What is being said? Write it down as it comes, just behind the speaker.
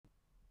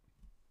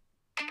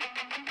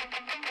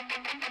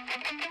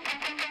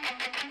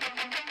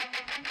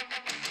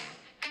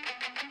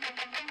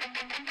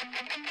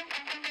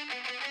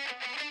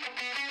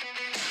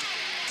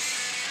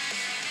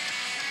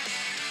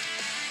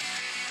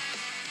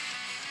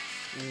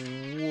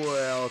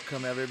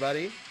Welcome,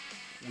 everybody.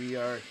 We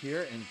are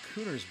here in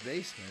Cooner's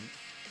basement.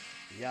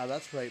 Yeah,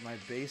 that's right, my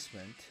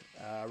basement.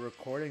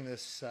 Recording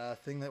this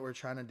thing that we're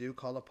trying to do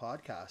called a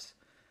podcast.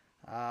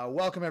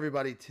 Welcome,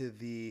 everybody, to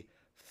the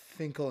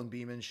Finkel and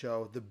Beeman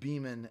show, the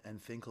Beeman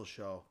and Finkel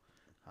show.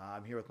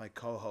 I'm here with my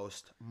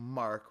co-host,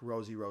 Mark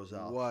Rosie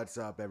Roselle. What's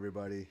up,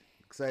 everybody?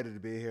 Excited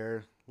to be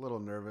here. A little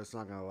nervous,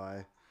 not gonna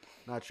lie.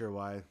 Not sure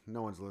why.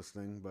 No one's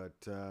listening, but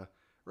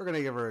we're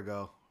gonna give her a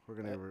go. We're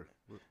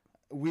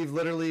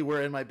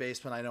in my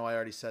basement. I know I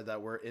already said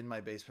that. We're in my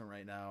basement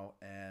right now,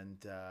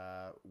 and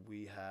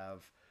we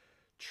have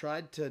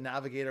tried to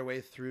navigate our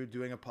way through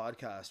doing a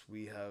podcast.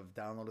 We have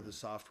downloaded the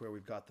software.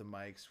 We've got the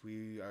mics.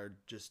 We are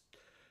just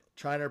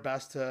trying our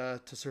best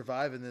to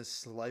survive in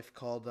this life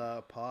called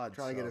pod.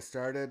 Trying to get it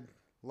started.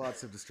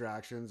 Lots of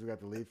distractions. We got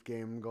the Leaf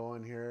game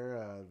going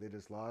here. They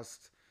just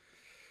lost.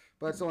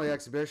 But it's only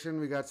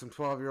exhibition. We got some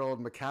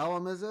 12-year-old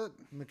McCallum, is it?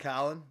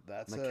 Macallan.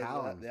 That's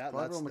McCallum.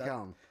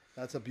 McCallum.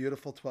 That's a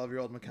beautiful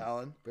 12-year-old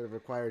Macallan. Bit of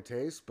acquired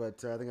taste,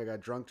 but I think I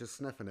got drunk just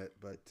sniffing it.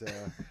 But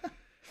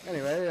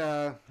anyway,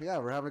 yeah,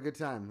 we're having a good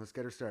time. Let's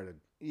get her started.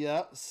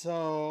 Yeah,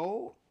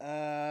 so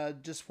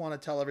just want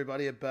to tell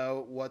everybody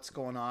about what's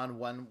going on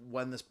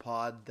when this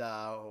pod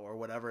or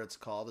whatever it's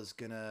called is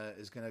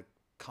gonna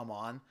come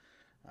on.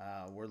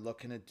 We're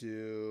looking to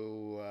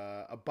do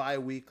a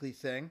bi-weekly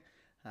thing.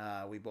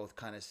 We both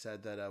kind of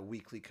said that a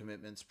weekly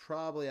commitment's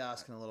probably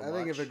asking a little much. I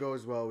think if it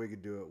goes well, we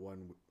could do it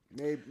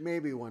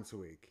maybe once a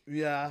week.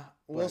 Yeah,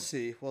 we'll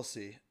see. We'll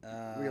see.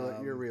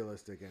 You're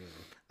realistic anyway.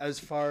 As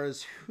far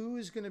as who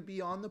is going to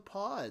be on the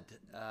pod,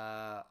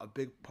 a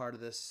big part of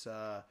this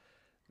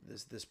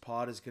this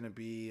pod is going to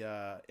be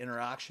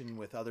interaction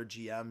with other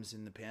GMs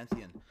in the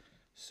Pantheon.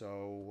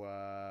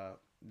 So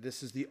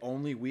this is the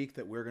only week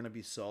that we're going to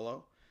be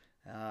solo.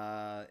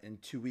 In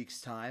 2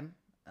 weeks' time,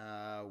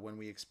 when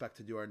we expect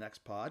to do our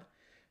next pod,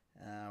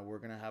 we're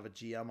going to have a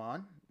GM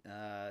on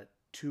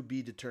to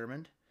be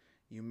determined.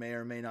 You may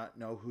or may not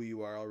know who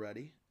you are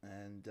already,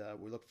 and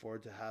we look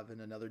forward to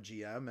having another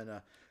GM and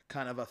a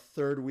kind of a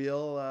third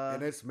wheel.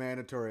 And it's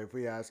mandatory. If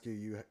we ask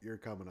you, you're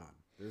coming on.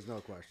 There's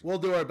no question. We'll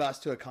do our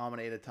best to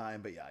accommodate a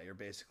time, but yeah, you're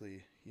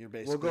basically.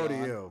 We'll go to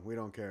you. We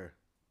don't care.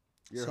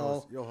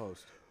 You'll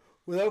host.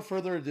 Without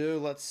further ado,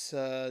 let's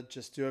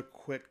just do a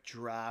quick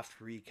draft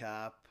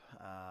recap.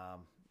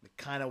 It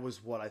kind of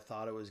was what I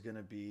thought it was going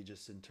to be,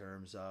 just in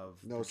terms of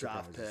no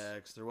draft surprises.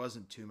 picks. There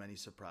wasn't too many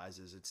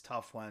surprises. It's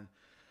tough when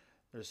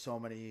there's so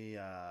many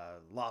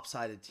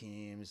lopsided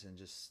teams and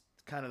just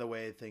kind of the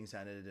way things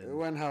ended. It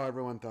went how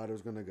everyone thought it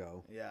was going to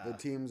go. Yeah. The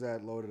teams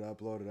that loaded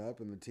up,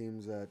 and the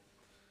teams that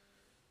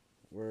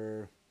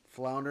were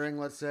floundering,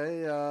 let's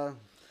say.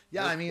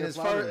 Yeah, I mean, as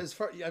far,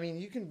 I mean,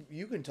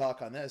 you can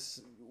talk on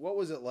this. What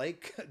was it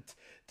like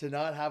to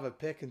not have a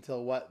pick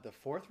until what, the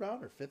fourth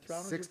round or fifth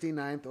round?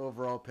 69th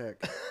overall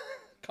pick.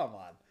 Come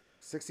on.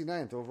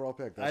 69th overall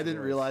pick. I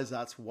didn't realize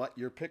that's what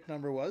your pick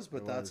number was,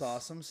 but that's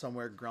awesome.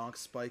 Somewhere Gronk's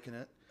spiking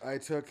it. I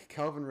took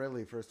Calvin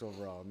Ridley first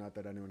overall. Not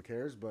that anyone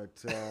cares, but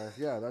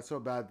yeah, that's how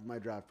bad my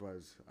draft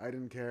was. I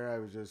didn't care. I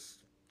was just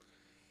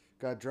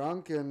got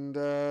drunk and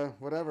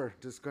whatever.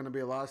 Just going to be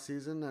a lost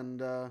season, and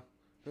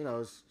who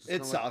knows?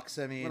 It sucks.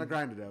 I mean, I'm going to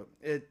grind it out.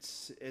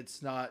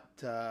 It's not.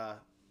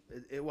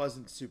 It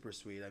wasn't super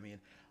sweet. I mean,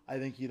 I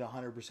think you'd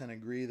 100%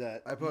 agree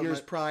that years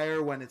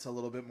prior, when it's a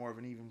little bit more of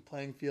an even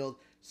playing field,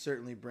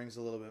 certainly brings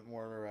a little bit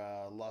more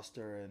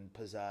luster and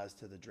pizzazz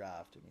to the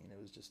draft. I mean,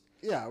 it was just...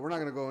 Yeah, we're not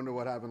going to go into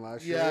what happened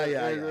last year.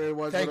 Yeah. It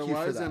was Thank what you it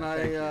was, for that.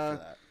 and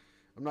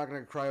I'm not going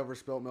to cry over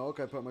spilt milk.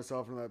 I put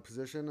myself in that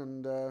position,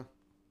 and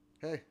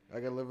hey, I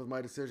got to live with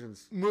my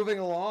decisions. Moving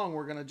along,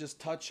 we're going to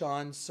just touch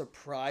on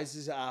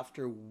surprises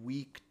after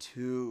week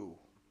 2.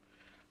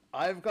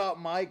 I've got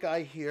my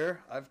guy here.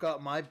 I've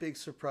got my big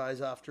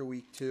surprise after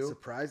week 2.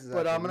 Surprises,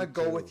 but I'm going to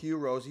go with you,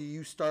 Rosie.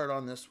 You start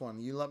on this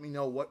one. You let me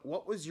know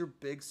what was your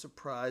big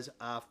surprise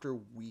after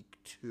week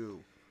 2.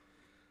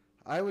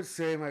 I would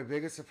say my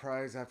biggest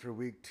surprise after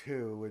week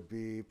 2 would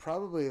be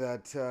probably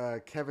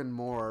that Kevin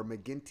Moore,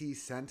 McGinty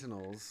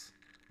Sentinels,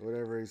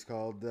 whatever he's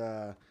called,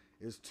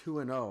 is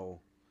 2-0,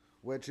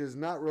 which is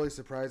not really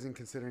surprising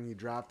considering he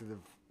drafted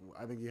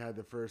I think he had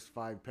the first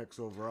 5 picks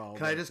overall.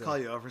 Can I just call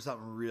you out for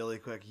something really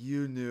quick?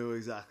 You knew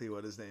exactly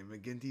what his name,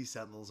 McGinty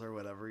Sentinels or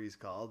whatever he's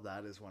called.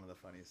 That is one of the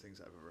funniest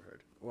things I've ever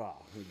heard.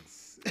 Well,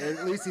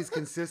 at least he's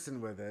consistent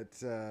with it.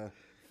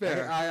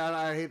 Fair.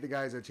 I hate the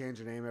guys that change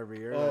their name every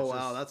year.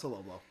 Oh, that's a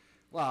low blow.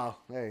 Wow,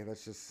 hey,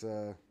 that's just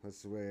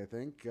that's the way I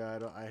think.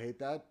 I hate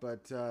that,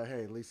 but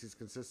hey, at least he's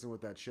consistent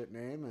with that shit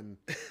name and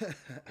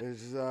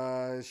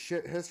his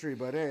shit history.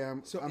 But hey,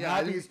 I'm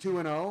happy he's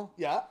 2-0.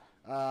 Yeah.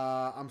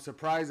 I'm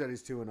surprised that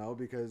he's 2-0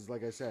 because,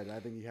 like I said, I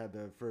think he had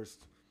the first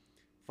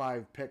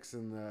 5 picks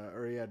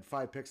he had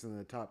 5 picks in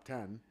the top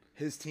 10.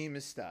 His team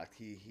is stacked.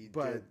 He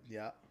did,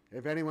 yeah.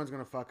 If anyone's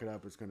gonna fuck it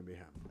up, it's gonna be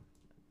him.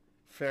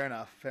 Fair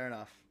enough.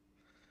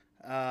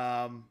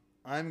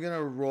 I'm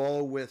gonna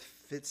roll with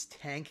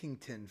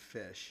Fitztankington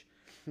Fish,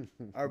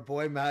 our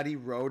boy Matty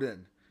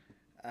Roden.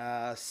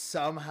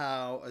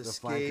 somehow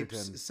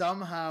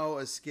Flankerton.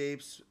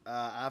 escapes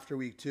after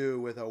week 2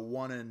 with a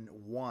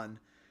 1-1.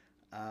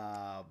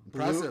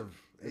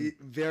 Impressive.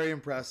 Very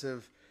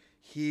impressive.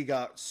 He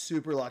got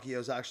super lucky. I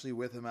was actually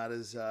with him at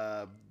his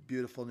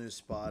beautiful new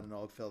spot in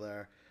Oakville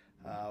there.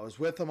 I was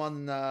with him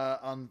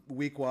on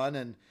week 1,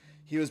 and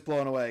he was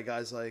blown away.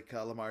 Guys like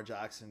Lamar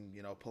Jackson,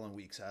 pulling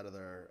weeks out of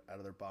their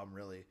bum,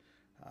 really.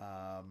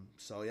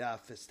 So yeah,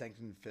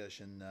 Stanton Fish.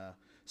 And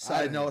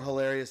side note,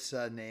 hilarious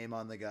name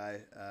on the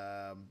guy.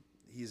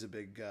 He's a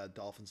big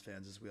Dolphins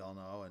fan, as we all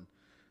know, and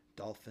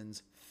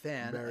Dolphins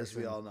fan, as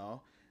we all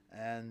know.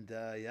 And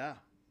yeah,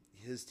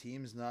 his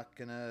team's not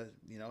gonna,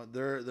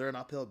 they're an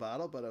uphill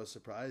battle. But I was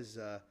surprised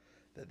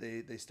that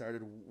they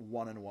started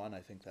 1-1. I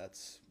think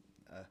that's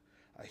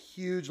a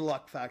huge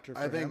luck factor for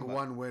him. I think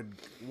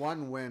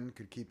one win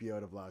could keep you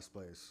out of last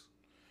place.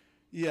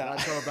 Yeah, Not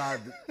so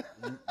bad.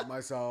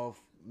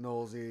 Myself,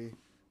 Knowlesy,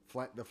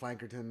 the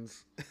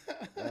Flankertons.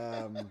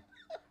 I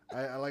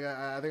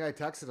think I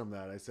texted him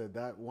that. I said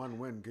that one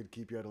win could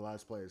keep you out of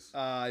last place.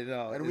 I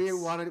know. And we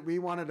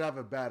wanted to have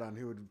a bet on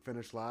who would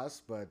finish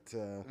last, but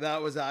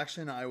that was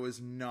action I was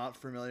not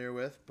familiar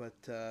with. But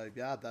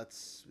yeah,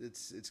 it's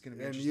going to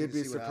be. And interesting you'd to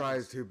be see what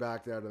surprised who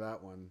backed out of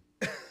that one,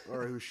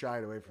 or who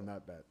shied away from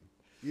that bet.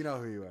 You know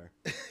who you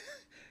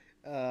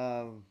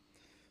are.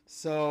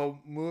 So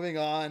moving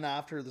on,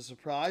 after the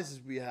surprises,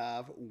 we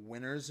have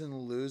winners and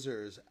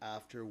losers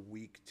after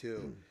week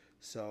 2.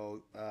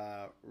 So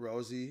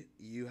Rosie,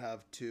 you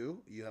have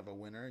 2. You have a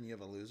winner and you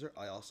have a loser.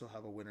 I also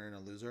have a winner and a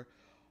loser.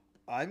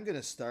 I'm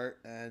gonna start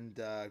and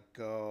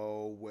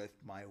go with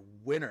my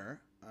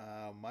winner.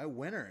 My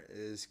winner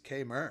is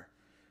K. Murr,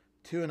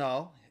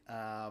 2-0.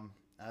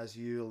 As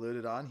you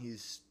alluded on,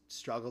 he's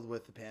struggled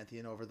with the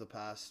Pantheon over the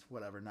past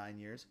 9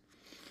 years.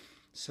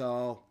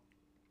 So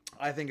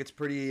I think it's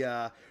pretty.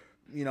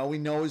 We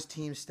know his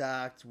team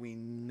stacked. We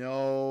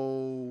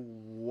know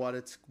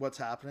what's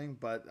happening,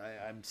 but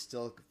I'm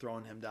still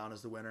throwing him down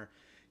as the winner.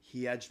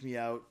 He edged me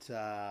out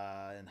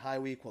in high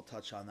week. We'll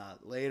touch on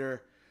that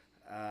later.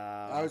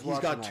 He's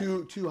got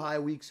two high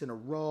weeks in a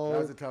row.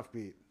 That was a tough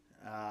beat.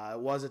 It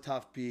was a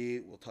tough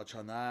beat. We'll touch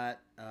on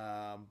that.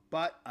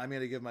 But I'm going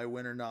to give my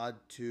winner nod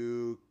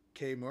to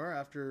K. Moore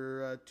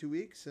after 2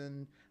 weeks,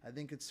 and I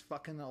think it's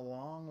fucking a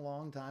long,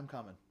 long time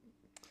coming.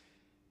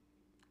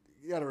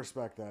 You got to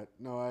respect that.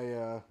 No,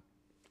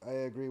 I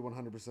agree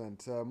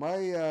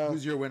 100%.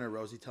 Who's your winner,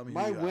 Rosie? Tell me.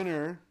 My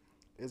winner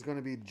is going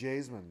to be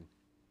Jaseman.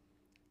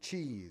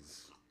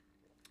 Cheese.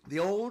 The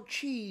old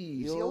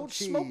cheese. The old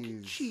smoky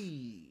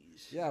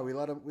cheese. Yeah, we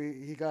let him.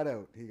 He got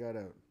out.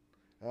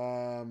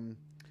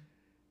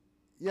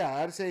 Yeah,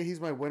 I'd say he's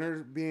my winner.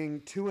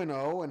 Being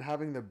 2-0 and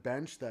having the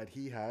bench that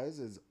he has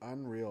is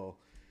unreal.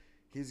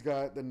 He's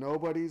got the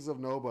nobodies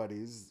of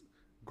nobodies.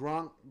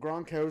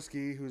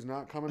 Gronkowski, who's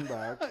not coming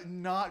back.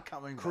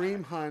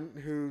 Kareem Hunt,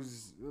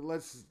 who's,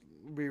 let's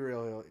be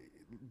real,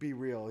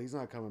 he's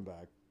not coming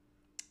back.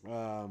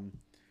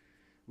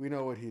 We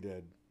know what he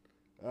did.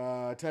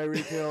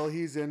 Tyreek Hill,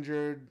 he's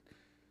injured.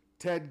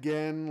 Ted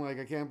Ginn,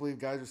 I can't believe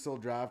guys are still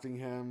drafting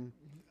him.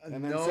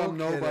 And then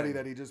nobody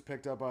that he just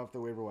picked up off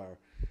the waiver wire.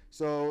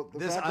 So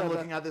I'm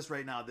looking at this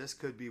right now. This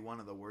could be one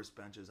of the worst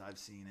benches I've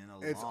seen in a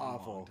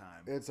long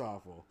time. It's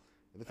awful.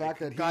 The fact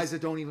that guys that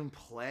don't even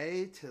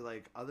play to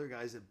other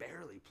guys that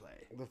barely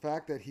play. The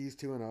fact that he's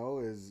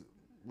 2-0 is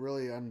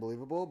really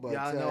unbelievable. But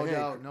yeah,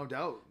 no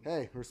doubt.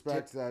 Hey,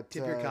 respect that.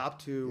 Tip your cap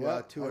to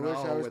 2-0. I wish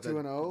I was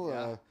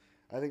 2-0.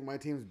 I think my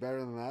team's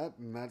better than that,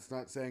 and that's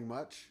not saying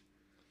much.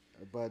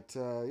 But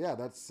yeah,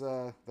 that's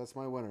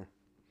my winner.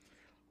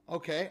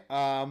 Okay,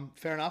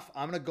 fair enough.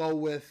 I'm gonna go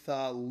with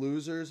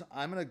losers.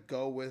 I'm gonna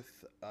go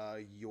with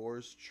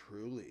yours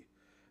truly.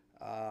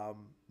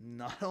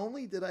 Not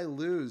only did I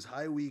lose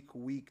high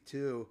week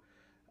 2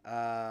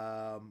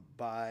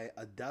 by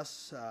a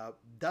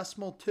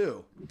decimal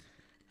 2,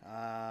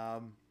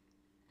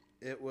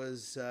 it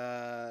was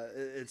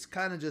it's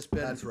kind of just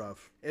been, that's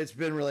rough. It's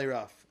been really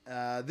rough.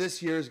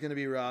 This year is going to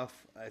be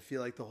rough. I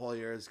feel like the whole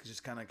year is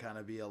just kind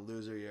of be a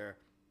loser year.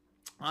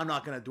 I'm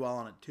not going to dwell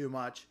on it too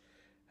much.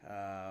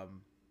 The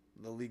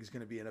league's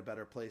going to be in a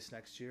better place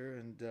next year,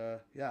 and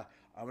yeah,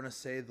 I'm going to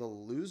say the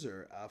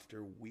loser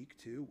after week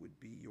 2 would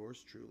be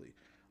yours truly.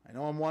 I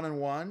know I'm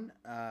 1-1.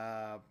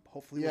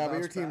 Hopefully, yeah, but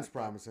your team's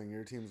promising.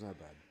 Your team's not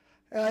bad.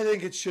 I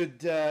think it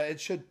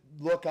should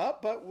look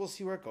up, but we'll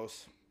see where it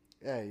goes.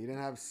 Yeah, you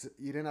didn't have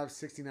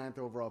 69th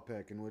overall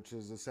pick, and which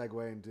is a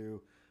segue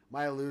into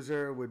my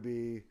loser would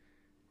be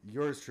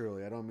yours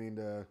truly. I don't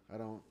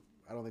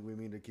think we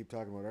mean to keep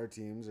talking about our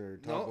teams or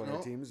talk about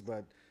our teams,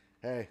 but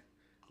hey,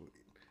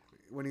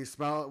 when you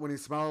smell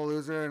a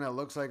loser and it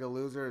looks like a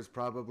loser, it's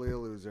probably a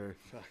loser.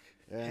 Fuck.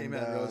 And, hey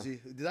man, Rosie,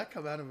 did that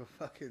come out of a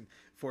fucking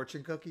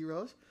fortune cookie,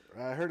 Rose?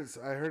 I heard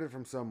it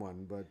from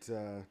someone, but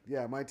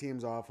yeah, my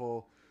team's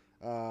awful.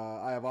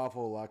 I have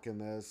awful luck in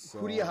this.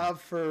 Who do you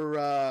have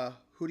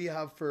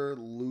for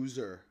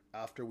loser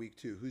after week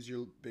 2? Who's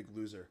your big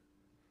loser?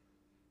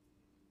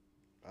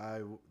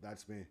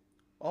 That's me.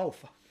 Oh,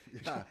 fuck.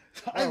 Yeah.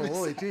 I Oh, missed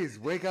holy that. jeez.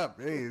 Wake up.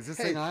 Hey, is this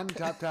Hey. thing on?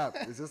 Tap, tap.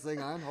 Is this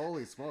thing on?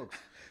 Holy smokes.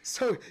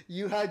 So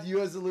you had you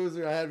as a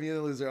loser. I had me as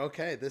a loser.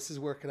 Okay, this is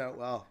working out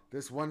well.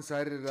 This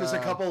one-sided... Just a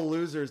couple of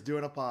losers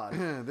doing a pod.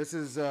 This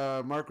is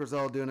Mark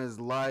Rosell doing his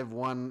live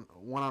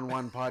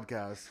one-on-one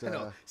podcast. I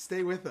know.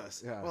 Stay with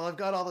us. yeah. Well, I've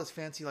got all this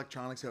fancy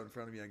electronics out in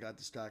front of me. I got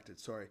distracted.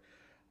 Sorry.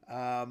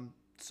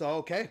 So,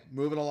 okay,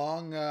 moving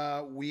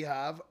along. We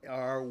have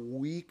our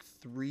week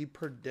 3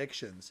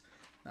 predictions.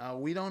 Now,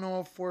 we don't know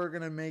if we're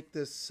going to make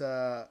this,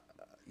 something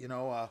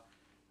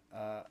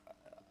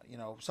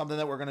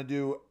that we're going to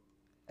do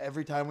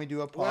every time we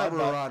do a pod. Whatever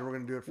we're on, we're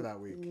going to do it for that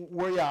week.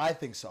 I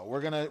think so. We're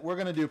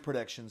gonna do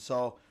predictions.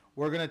 So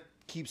we're gonna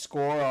keep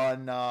score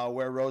on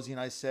where Rosie and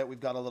I sit. We've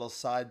got a little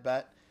side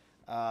bet.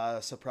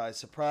 Surprise,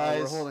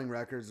 surprise. We're holding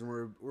records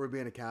and we're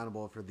being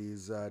accountable for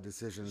these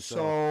decisions. So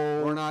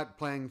So- we're not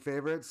playing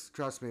favorites.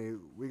 Trust me,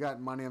 we got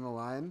money on the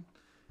line,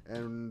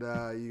 and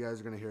you guys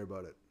are going to hear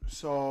about it.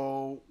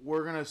 So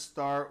we're gonna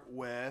start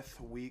with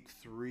week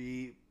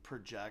 3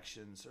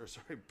 predictions.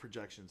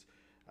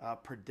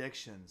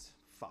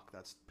 Fuck,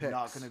 that's Picks.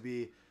 not gonna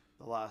be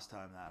the last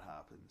time that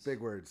happens. Big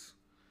words.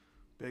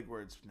 Big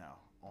words now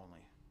only.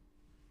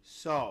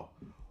 So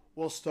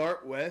we'll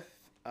start with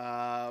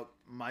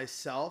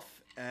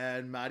myself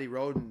and Matty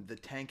Roden, the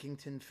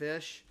Tankington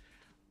Fish.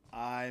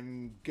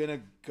 I'm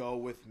gonna go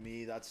with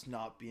me. That's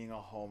not being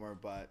a homer,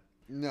 but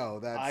No,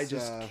 that's I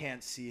just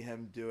can't see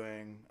him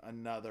doing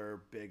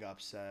another big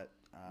upset.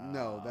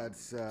 No,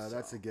 that's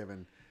a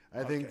given.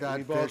 I think Okay,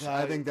 we that both fish. I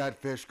had- think that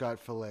fish got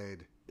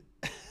filleted.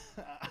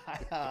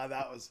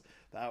 that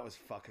was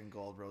fucking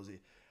gold,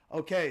 Rosie.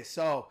 Okay,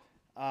 so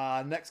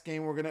next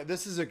game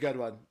this is a good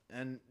one,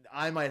 and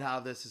I might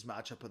have this as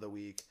matchup of the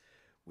week.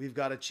 We've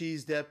got a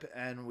cheese dip,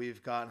 and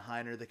we've got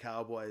Heiner the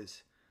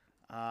Cowboys.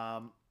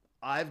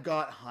 I've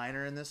got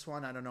Heiner in this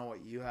one. I don't know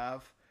what you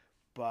have,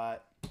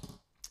 but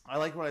I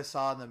like what I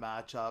saw in the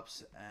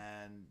matchups,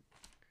 and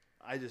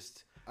I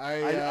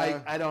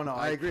don't know.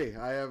 I agree.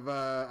 I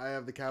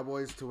have the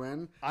Cowboys to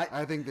win.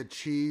 I think the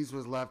cheese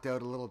was left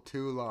out a little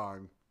too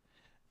long.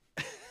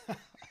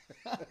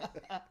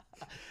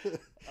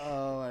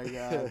 Oh my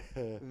god,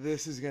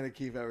 this is gonna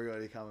keep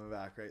everybody coming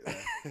back right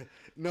there.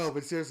 No,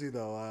 but seriously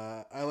though,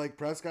 I like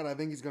Prescott. I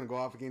think he's going to go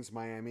off against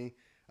Miami.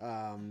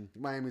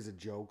 Miami's a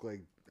joke.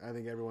 Like I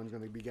think everyone's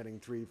going to be getting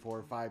 3,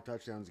 4, 5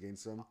 touchdowns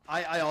against him.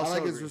 I also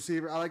like his agree.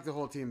 receiver. I like the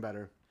whole team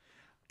better.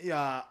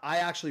 Yeah, I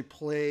actually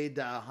played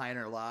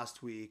Heiner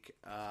last week.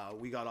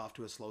 We got off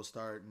to a slow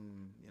start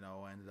and,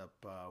 ended up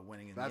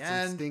winning in That's the some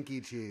end.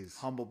 stinky cheese.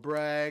 Humble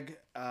brag.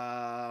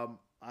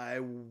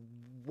 I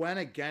went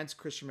against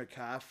Christian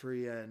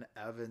McCaffrey and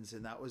Evans,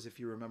 and that was,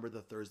 if you remember,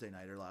 the Thursday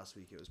nighter last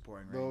week. It was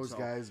pouring rain. Those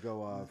guys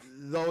go off.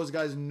 Those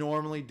guys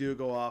normally do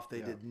go off.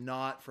 They did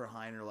not for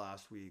Heiner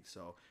last week.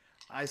 So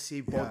I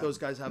see both Yeah. those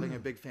guys having a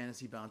big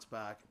fantasy bounce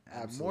back.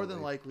 And more than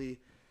Absolutely. likely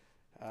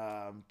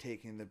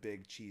taking the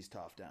big cheese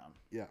top down.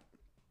 Yeah.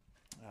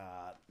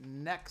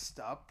 Next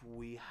up,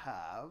 we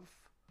have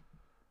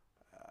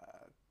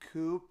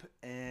Coop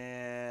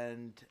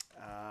and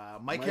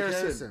Mike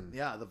Harrison.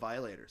 Yeah, the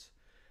Violators.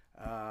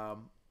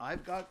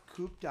 I've got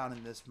Coop down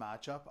in this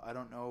matchup. I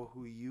don't know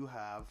who you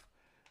have.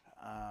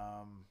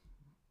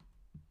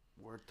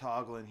 We're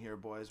toggling here,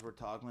 boys. We're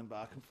toggling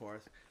back and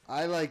forth.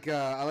 I like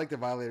the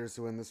Violators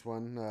to win this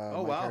one.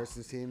 Oh, Mike wow.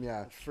 Harrison's team,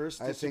 yeah. First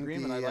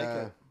disagreement. I like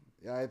it.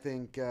 Yeah, I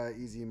think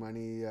easy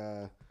money.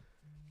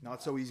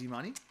 Not so easy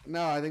money.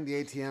 No, I think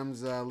the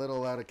ATM's a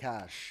little out of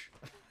cash.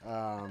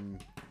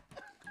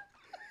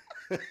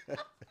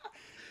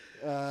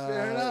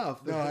 Fair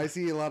enough. No, I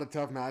see a lot of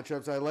tough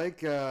matchups. I like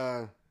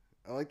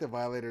the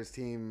Violators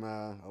team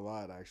a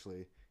lot,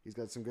 actually. He's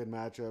got some good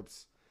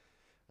matchups.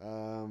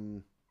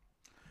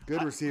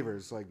 Good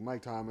receivers like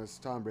Mike Thomas,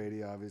 Tom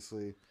Brady,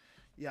 obviously.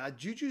 Yeah,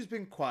 Juju's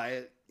been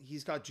quiet.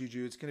 He's got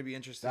Juju. It's going to be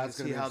interesting That's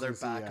to gonna see be how their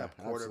interesting to see, backup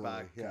yeah,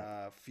 quarterback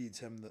absolutely, feeds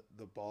him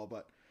the ball.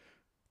 But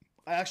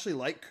I actually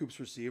like Coop's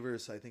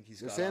receivers. I think he's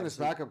They're got saying this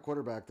obviously- backup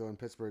quarterback, though, in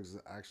Pittsburgh is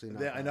actually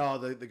not I bad. know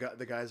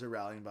the guys are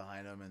rallying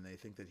behind him, and they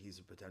think that he's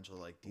a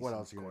potential decent What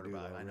else are you gonna do,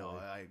 quarterback. though, I know,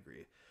 really? I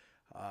agree.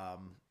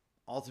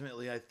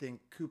 Ultimately, I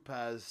think Coop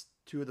has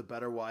two of the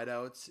better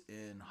wideouts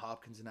in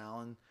Hopkins and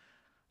Allen,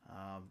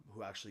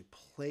 who actually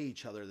play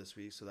each other this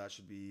week, so that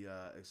should be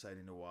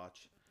exciting to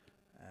watch.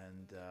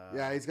 And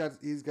Yeah, he's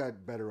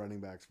got better running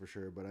backs for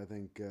sure, but I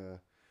think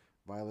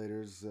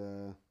Violators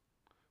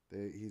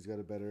he's got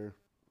a better.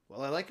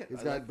 well, I like it. He's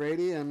I got like-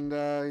 Brady and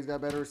he's got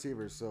better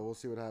receivers, so we'll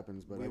see what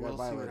happens. But we I got will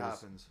see Violators. what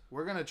happens.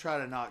 We're gonna try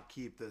to not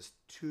keep this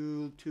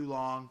too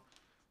long,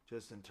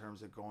 just in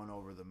terms of going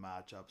over the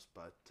matchups.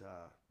 But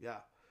yeah,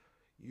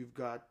 you've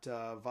got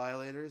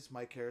Violators,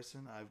 Mike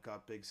Harrison. I've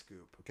got Big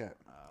Scoop. Okay,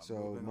 so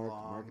moving mark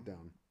along, it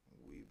down.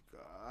 We've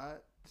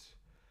got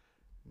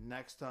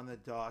next on the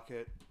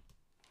docket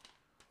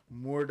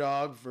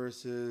Moordog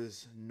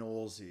versus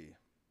Knowlesy.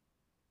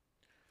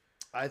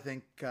 I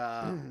think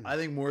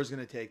Moore's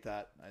gonna take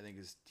that. I think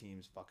his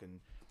team's fucking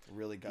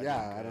really good.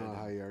 Yeah, I don't know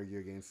how you argue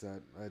against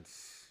that.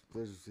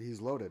 He's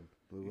loaded.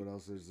 What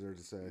else is there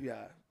to say?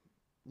 Yeah,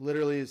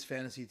 literally his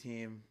fantasy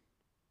team.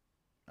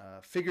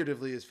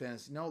 Figuratively his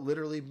fantasy. No,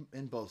 literally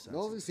in both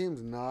senses. Nosey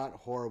seems not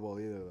horrible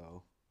either,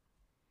 though.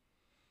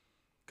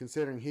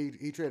 Considering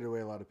he traded away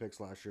a lot of picks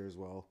last year as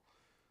well.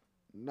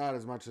 Not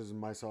as much as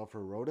myself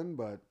or Roden,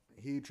 but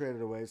he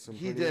traded away some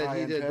He pretty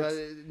high-end did, picks. but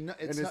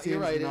it's not. You're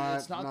right.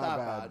 It's not that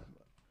bad.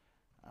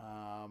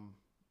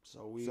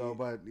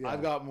 But yeah.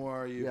 I've got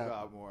more. You've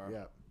got more.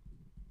 Yeah.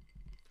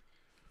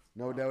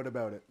 No doubt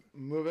about it.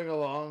 Moving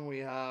along, we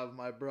have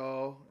my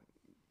bro,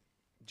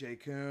 Jay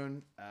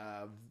Kuhn,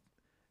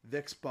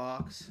 Vic's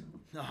box,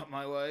 not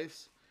my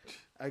wife's,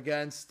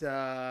 against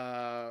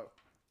R2K,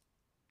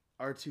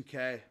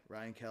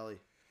 Ryan Kelly.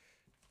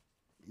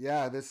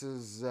 Yeah, this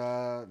is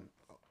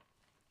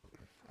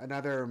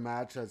another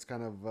match that's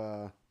kind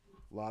of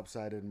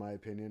lopsided in my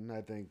opinion.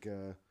 I think.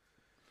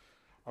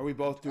 Are we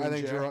both doing? I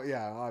think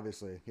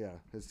obviously, yeah.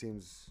 His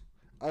team's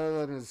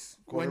other than his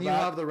quarterback. When you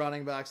have the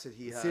running backs that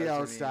he has,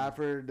 Seattle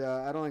Stafford.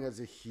 I don't think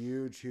that's a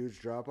huge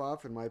drop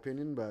off in my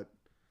opinion, but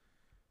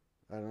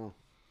I don't know.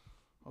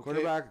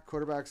 Okay.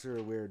 Quarterbacks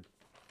are weird.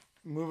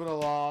 Moving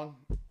along,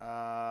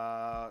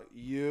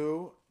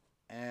 you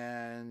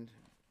and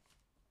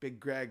Big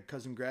Greg,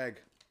 cousin Greg.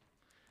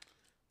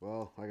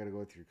 Well, I got to go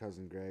with your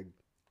cousin Greg.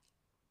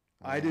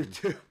 I do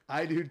too.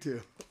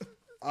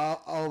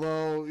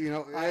 Although,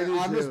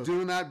 I'm just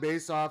doing that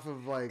based off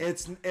of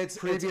it's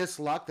previous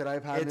luck that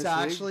I've had. It's this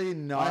actually week.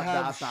 not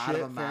that bad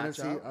of a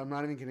fantasy. matchup. I'm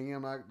not even kidding you.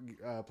 I'm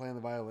not playing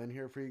the violin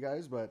here for you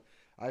guys, but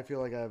I feel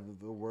like I have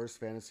the worst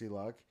fantasy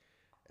luck,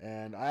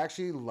 and I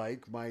actually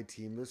like my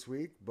team this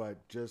week,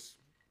 but just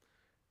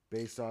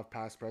based off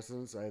past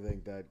precedents, I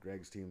think that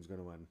Greg's team is going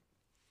to win.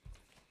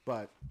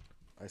 But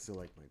I still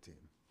like my team.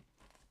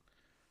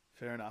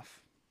 Fair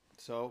enough.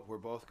 So we're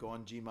both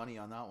going G money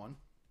on that one.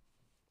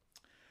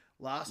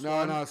 Last no,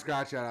 one. No,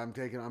 scratch that. I'm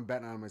betting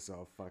on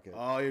myself. Fuck it.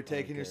 Oh, you're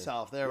taking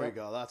yourself. There we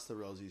go. That's the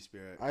rosy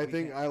spirit. I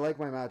like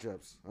my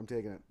matchups. I'm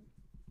taking it.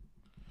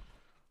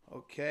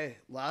 Okay.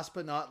 Last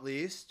but not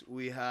least,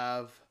 we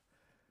have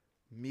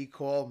me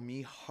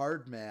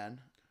Hardman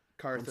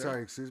Carther. I'm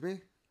sorry. Excuse me.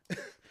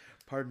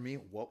 Pardon me.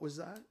 What was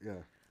that? Yeah.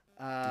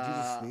 Did you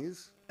just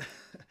sneeze?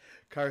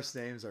 Car's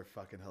names are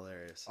fucking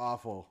hilarious.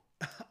 Awful.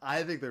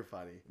 I think they're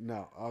funny.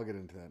 No, I'll get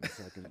into that in a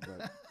second.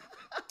 But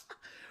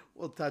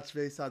we'll touch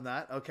base on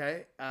that.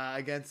 Okay.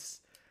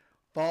 Against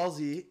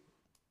Ballsy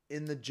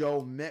in the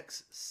Joe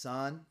Mix,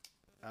 son.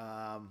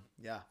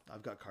 Yeah,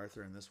 I've got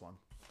Carther in this one.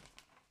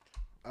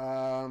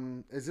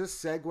 Is this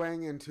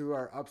segueing into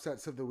our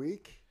upsets of the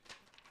week?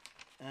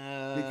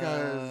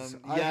 Because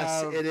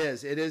it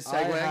is. It is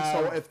segueing.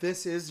 So if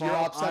this is your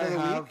upset of the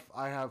week,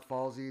 I have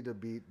Falsey to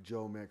beat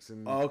Joe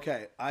Mixon.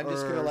 Okay, I'm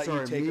just gonna let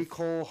you take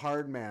Cole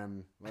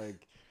Hardman.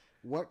 Like,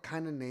 what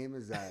kind of name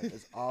is that?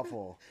 It's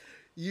awful.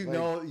 You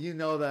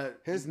know that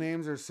his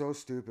names are so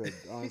stupid.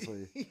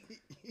 Honestly,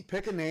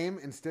 pick a name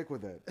and stick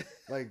with it.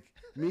 Like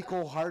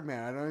Cole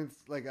Hardman.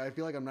 I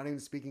feel like I'm not even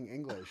speaking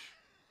English.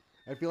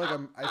 I feel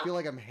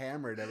like I'm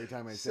hammered every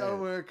time I say it.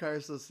 Somewhere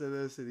Carson said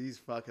this and he's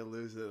fucking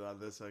losing it on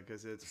this one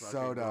because it's fucking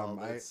so dumb.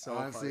 So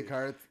honestly,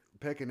 Carth,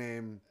 pick a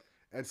name.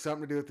 It's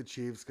something to do with the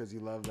Chiefs because you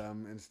love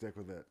them and stick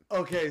with it.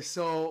 Okay,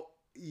 so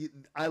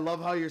I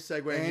love how you're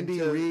segueing.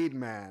 Andy Reid,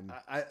 man.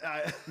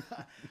 I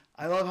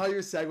love how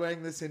you're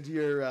segueing this into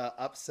your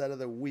upset of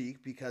the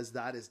week because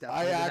that is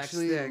definitely the next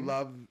thing. I actually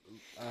love.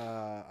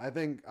 I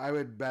think I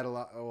would bet a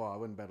lot. Well, I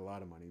wouldn't bet a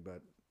lot of money,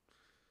 but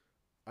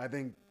I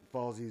think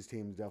Falsey's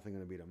team's definitely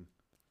going to beat him.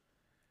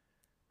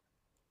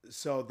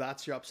 So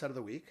that's your upset of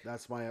the week?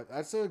 That's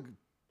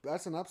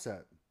an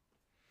upset.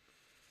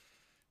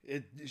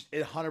 It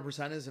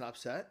 100% is an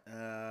upset.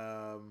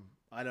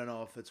 I don't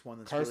know if it's one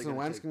that's Carson really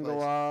Wentz can place.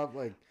 go off.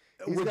 Like,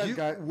 would you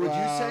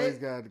say he's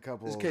got a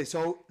couple? Okay,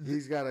 so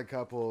he's got a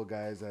couple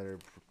guys that are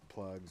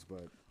plugs,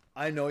 but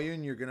I know you,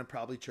 and you're gonna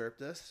probably chirp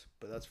this,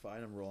 but that's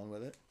fine. I'm rolling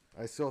with it.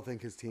 I still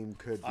think his team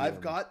could.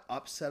 I've got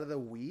upset of the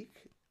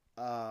week.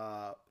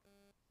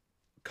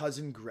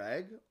 Cousin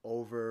Greg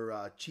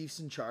over Chiefs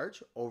in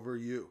Charge over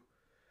you.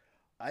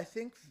 I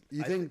think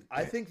you think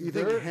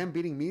him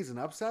beating me is an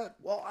upset?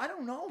 Well, I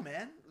don't know,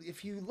 man.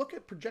 If you look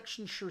at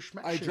projection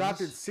I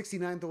drafted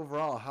 69th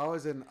overall. How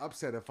is it an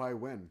upset if I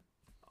win?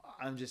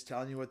 I'm just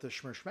telling you what the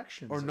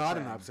schmections or not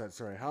saying. An upset.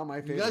 Sorry, how am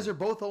I favored? You guys are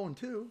both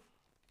 0-2.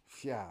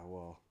 Yeah,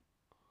 well,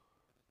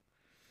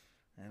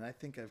 and I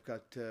think I've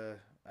got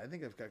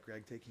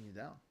Greg taking you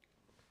down.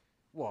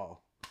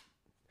 Well,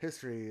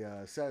 history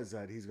says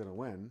that he's going to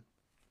win.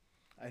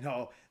 I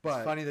know, but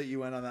it's funny that you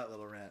went on that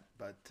little rant,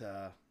 but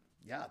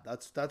yeah,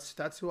 that's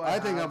who I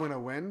think I'm going to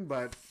win,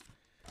 but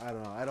I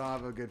don't know. I don't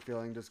have a good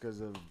feeling just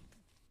because of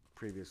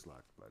previous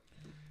luck. But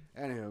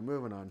anyway,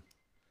 moving on.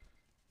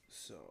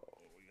 So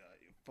we got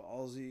you,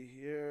 Falsey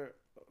here.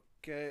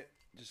 Okay,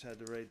 just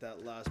had to write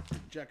that last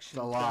projection.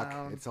 It's a lock.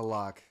 Down. It's a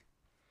lock.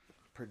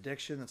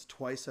 Prediction. That's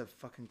twice I've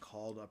fucking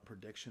called a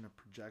prediction a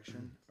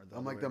projection.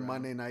 I'm like the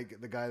Monday night,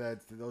 the guy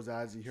that those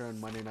ads you hear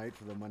on Monday night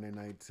for the Monday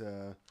night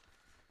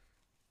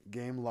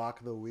game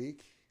lock of the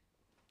week.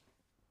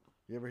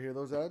 You ever hear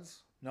those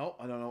ads? No,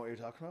 I don't know what you're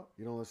talking about.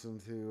 You don't listen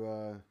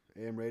to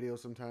AM radio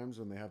sometimes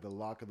when they have the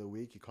lock of the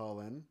week. You call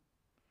in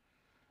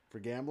for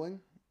gambling.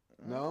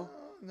 No.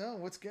 No.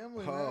 What's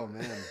gambling? Oh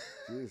man,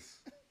 jeez.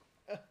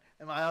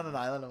 Am I on an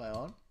island of my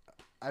own?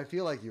 I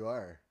feel like you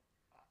are.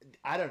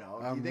 I don't know.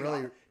 I'm Do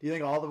really- you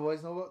think all the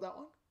boys know about that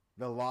one?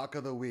 The lock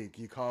of the week.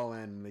 You call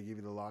in and they give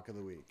you the lock of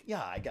the week.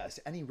 Yeah, I guess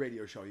any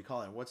radio show you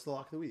call in. What's the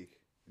lock of the week?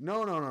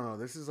 No.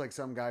 This is like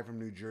some guy from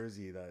New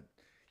Jersey that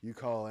you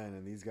call in,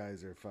 and these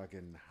guys are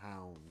fucking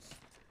hounds.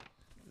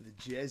 The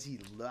Jazzy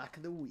lock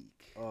of the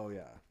week. Oh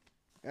yeah.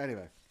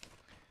 Anyway,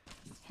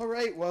 All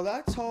right. Well,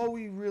 that's all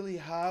we really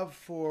have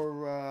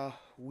for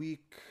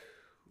week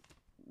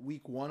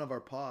one of our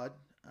pod.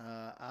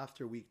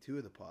 After week 2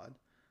 of the pod,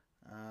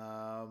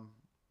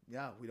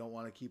 yeah, we don't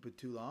want to keep it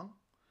too long.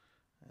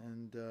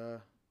 And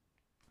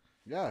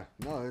yeah,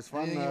 no, it's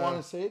fun. anything you want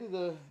to say to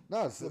the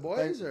the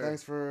boys?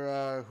 Thanks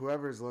for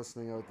whoever's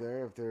listening out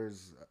there. If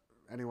there's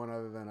anyone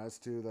other than us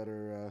two that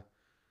are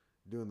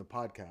doing the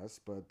podcast,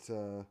 but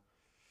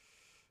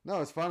no,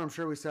 it's fun. I'm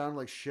sure we sound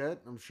like shit.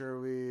 I'm sure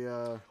we.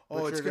 Oh,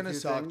 it's butchered a gonna few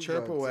suck. things,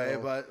 Chirp away,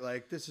 but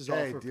like this is all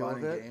hey, for deal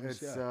fun with and it.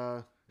 games. It's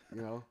Yeah.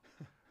 you know,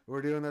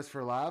 we're doing this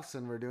for laughs,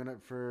 and we're doing it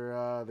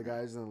for the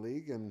guys in the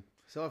league, and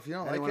So if you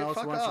don't anyone like it, else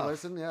fuck wants off. to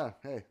listen, yeah,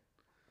 hey,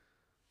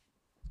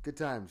 good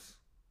times.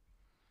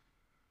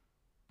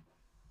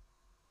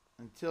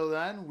 Until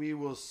then, we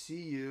will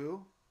see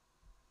you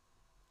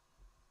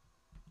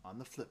on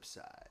the flip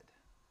side.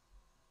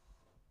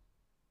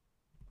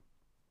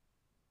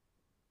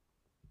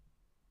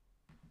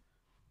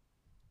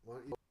 Why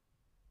don't you-